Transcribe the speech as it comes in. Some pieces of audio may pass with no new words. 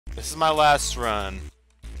This is my last run.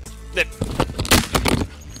 Nip.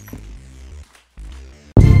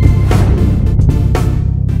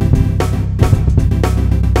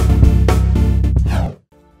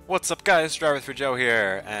 What's up guys, Driver3Joe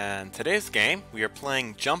here, and today's game we are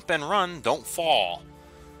playing Jump and Run, Don't Fall.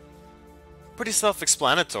 Pretty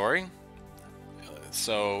self-explanatory.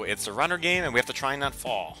 So it's a runner game and we have to try and not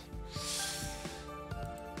fall.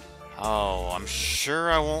 Oh, I'm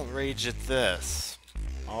sure I won't rage at this.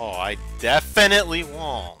 Oh, I definitely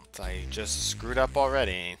won't. I just screwed up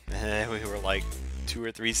already. We were like 2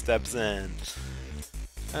 or 3 steps in.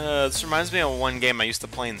 This reminds me of one game I used to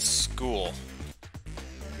play in school.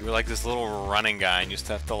 You were like this little running guy and used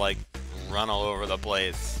to have to like run all over the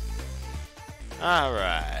place.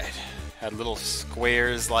 Alright. Had little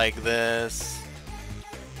squares like this.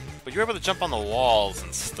 But you were able to jump on the walls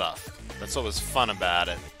and stuff. That's what was fun about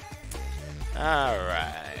it.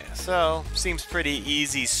 Alright. So, seems pretty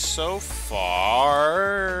easy so far.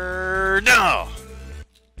 No!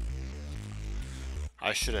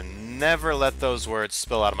 I should have never let those words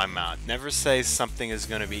spill out of my mouth. Never say something is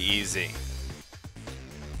going to be easy.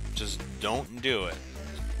 Just don't do it.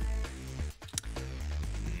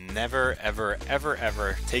 Never, ever, ever,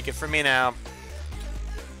 ever. Take it from me now.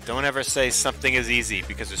 Don't ever say something is easy,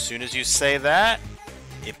 because as soon as you say that,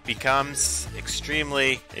 it becomes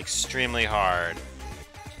extremely, extremely hard.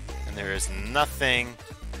 And there is nothing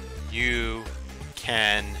you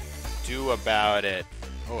can do about it.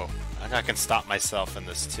 Oh, I can stop myself in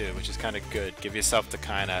this too, which is kind of good. Give yourself the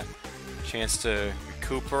kind of chance to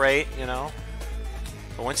recuperate, you know?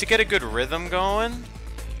 But once you get a good rhythm going,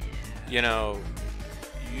 you know,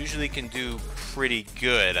 you usually can do pretty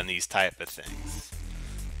good on these type of things.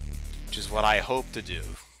 Which is what I hope to do.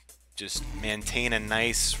 Just maintain a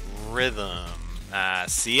nice rhythm.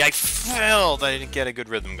 See, I failed! I didn't get a good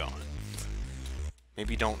rhythm going.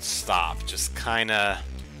 Maybe don't stop. Just kinda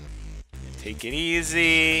take it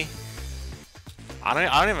easy. I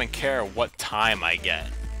don't even care what time I get.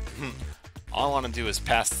 All I want to do is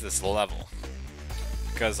pass this level.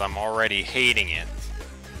 Because I'm already hating it.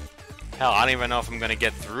 Hell, I don't even know if I'm gonna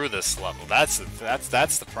get through this level. That's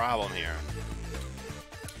the problem here.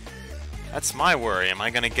 That's my worry. Am I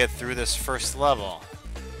gonna get through this first level?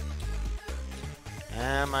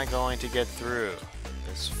 Am I going to get through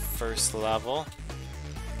this first level?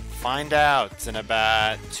 Find out in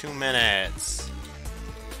about 2 minutes.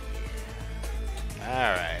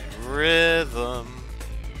 Alright, rhythm.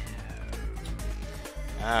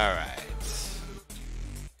 Alright.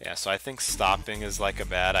 Yeah, so I think stopping is like a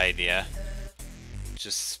bad idea.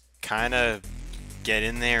 Just kind of get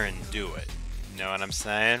in there and do it. You know what I'm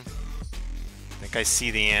saying? I think I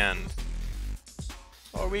see the end.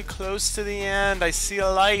 Are we close to the end? I see a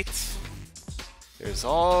light. There's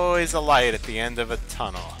always a light at the end of a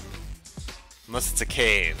tunnel. Unless it's a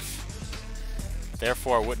cave.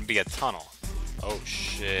 Therefore, it wouldn't be a tunnel. Oh,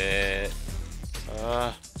 shit.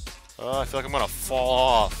 Oh, I feel like I'm gonna fall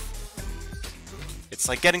off. It's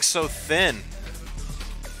like getting so thin.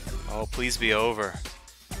 Oh, please be over.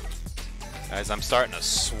 Guys, I'm starting to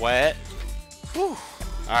sweat. Whew.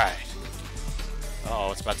 Alright.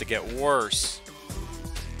 Oh, it's about to get worse.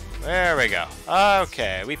 There we go.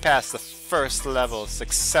 Okay, we passed the first level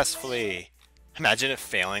successfully. Imagine it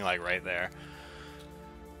failing like right there.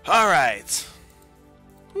 Alright.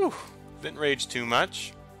 Whew. Didn't rage too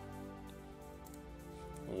much.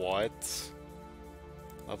 What?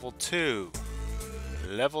 Level 2.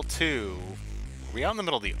 Level 2. Are we out in the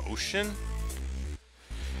middle of the ocean?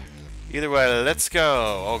 Either way, let's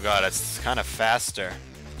go. Oh god, it's kind of faster.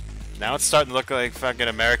 Now it's starting to look like fucking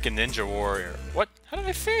American Ninja Warrior. What? How did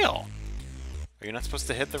I fail? Are you not supposed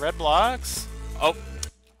to hit the red blocks? Oh.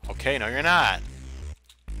 Okay, no you're not.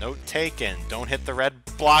 Note taken. Don't hit the red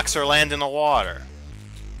blocks or land in the water.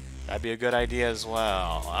 That'd be a good idea as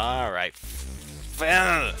well. Alright.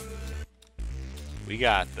 We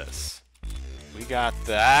got this. We got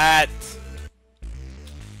that.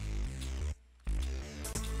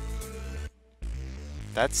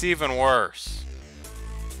 That's even worse.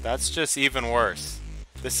 That's just even worse.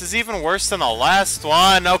 This is even worse than the last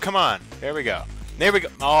one. Oh, come on. There we go. There we go.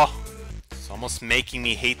 Oh, it's almost making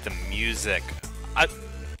me hate the music.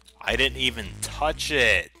 I didn't even touch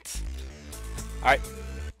it. Alright.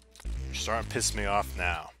 You're starting to piss me off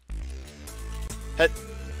now. Hit.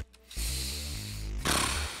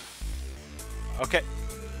 Okay.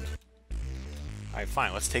 Alright,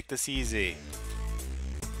 fine. Let's take this easy.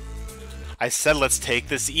 I said let's take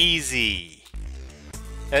this easy.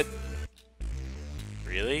 Hit.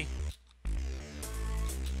 Really?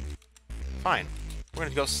 Fine. We're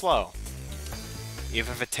gonna go slow.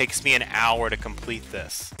 Even if it takes me an hour to complete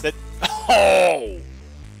this. Oh!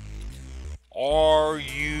 Are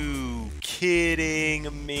you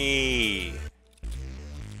kidding me?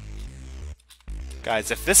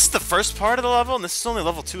 Guys, if this is the first part of the level, and this is only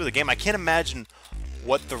level 2 of the game, I can't imagine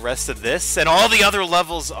what the rest of this and all the other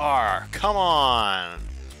levels are. Come on.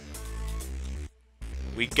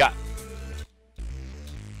 We got...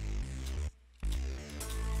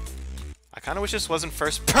 I kind of wish this wasn't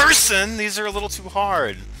first person. These are a little too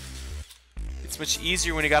hard. It's much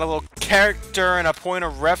easier when you got a little character and a point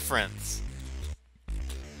of reference.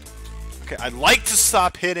 Okay, I'd like to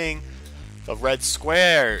stop hitting the red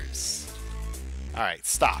squares. Alright,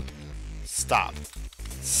 stop. Stop.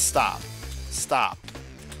 Stop. Stop.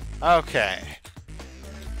 Okay.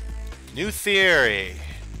 New theory.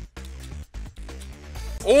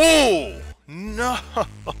 Oh! No!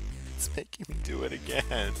 It's making me do it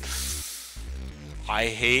again. I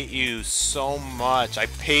hate you so much. I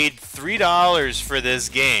paid $3 for this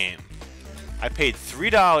game. I paid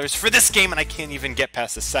 $3 for this game and I can't even get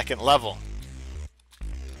past the second level.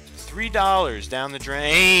 $3 down the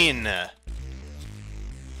drain.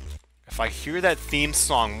 If I hear that theme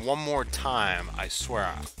song one more time, I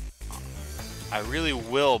swear I really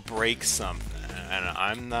will break something.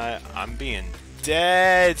 And I'm being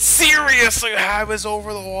dead. Seriously, I was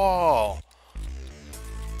over the wall.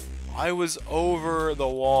 I was over the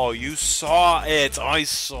wall. You saw it. I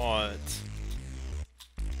saw it.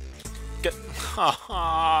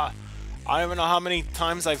 I don't even know how many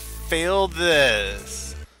times I failed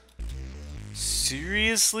this.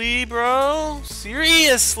 Seriously, bro?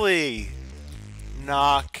 Seriously?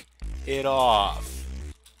 Knock it off.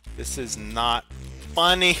 This is not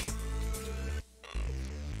funny.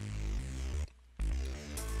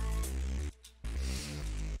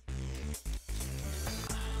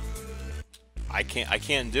 I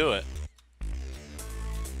can't do it.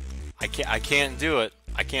 I can't do it.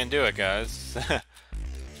 I can't do it, guys.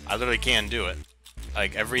 I literally can't do it.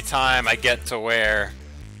 Like, every time I get to where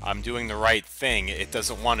I'm doing the right thing, it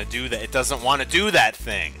doesn't want to do that. It doesn't want to do that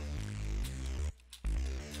thing.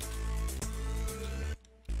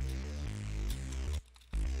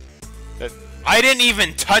 I didn't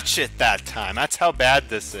even touch it that time. That's how bad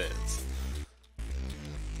this is.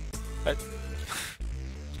 But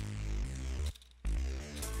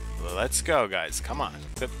let's go, guys. Come on.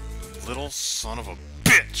 The little son of a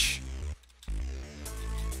bitch.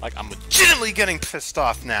 Like, I'm legitimately getting pissed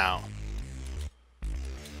off now.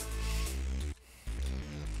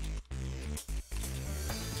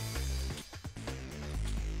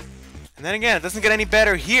 And then again, it doesn't get any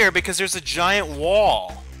better here because there's a giant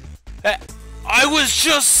wall. I was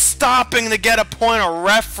just stopping to get a point of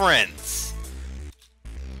reference.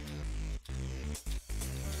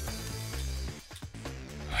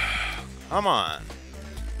 Come on.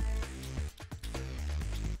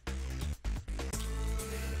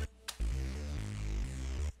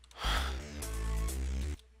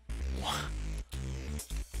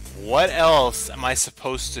 What else am I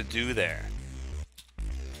supposed to do there?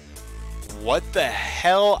 What the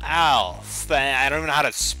hell else? I don't even know how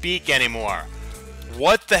to speak anymore.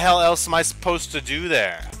 What the hell else am I supposed to do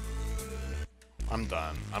there? I'm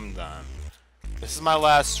done. I'm done. This is my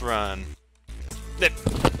last run.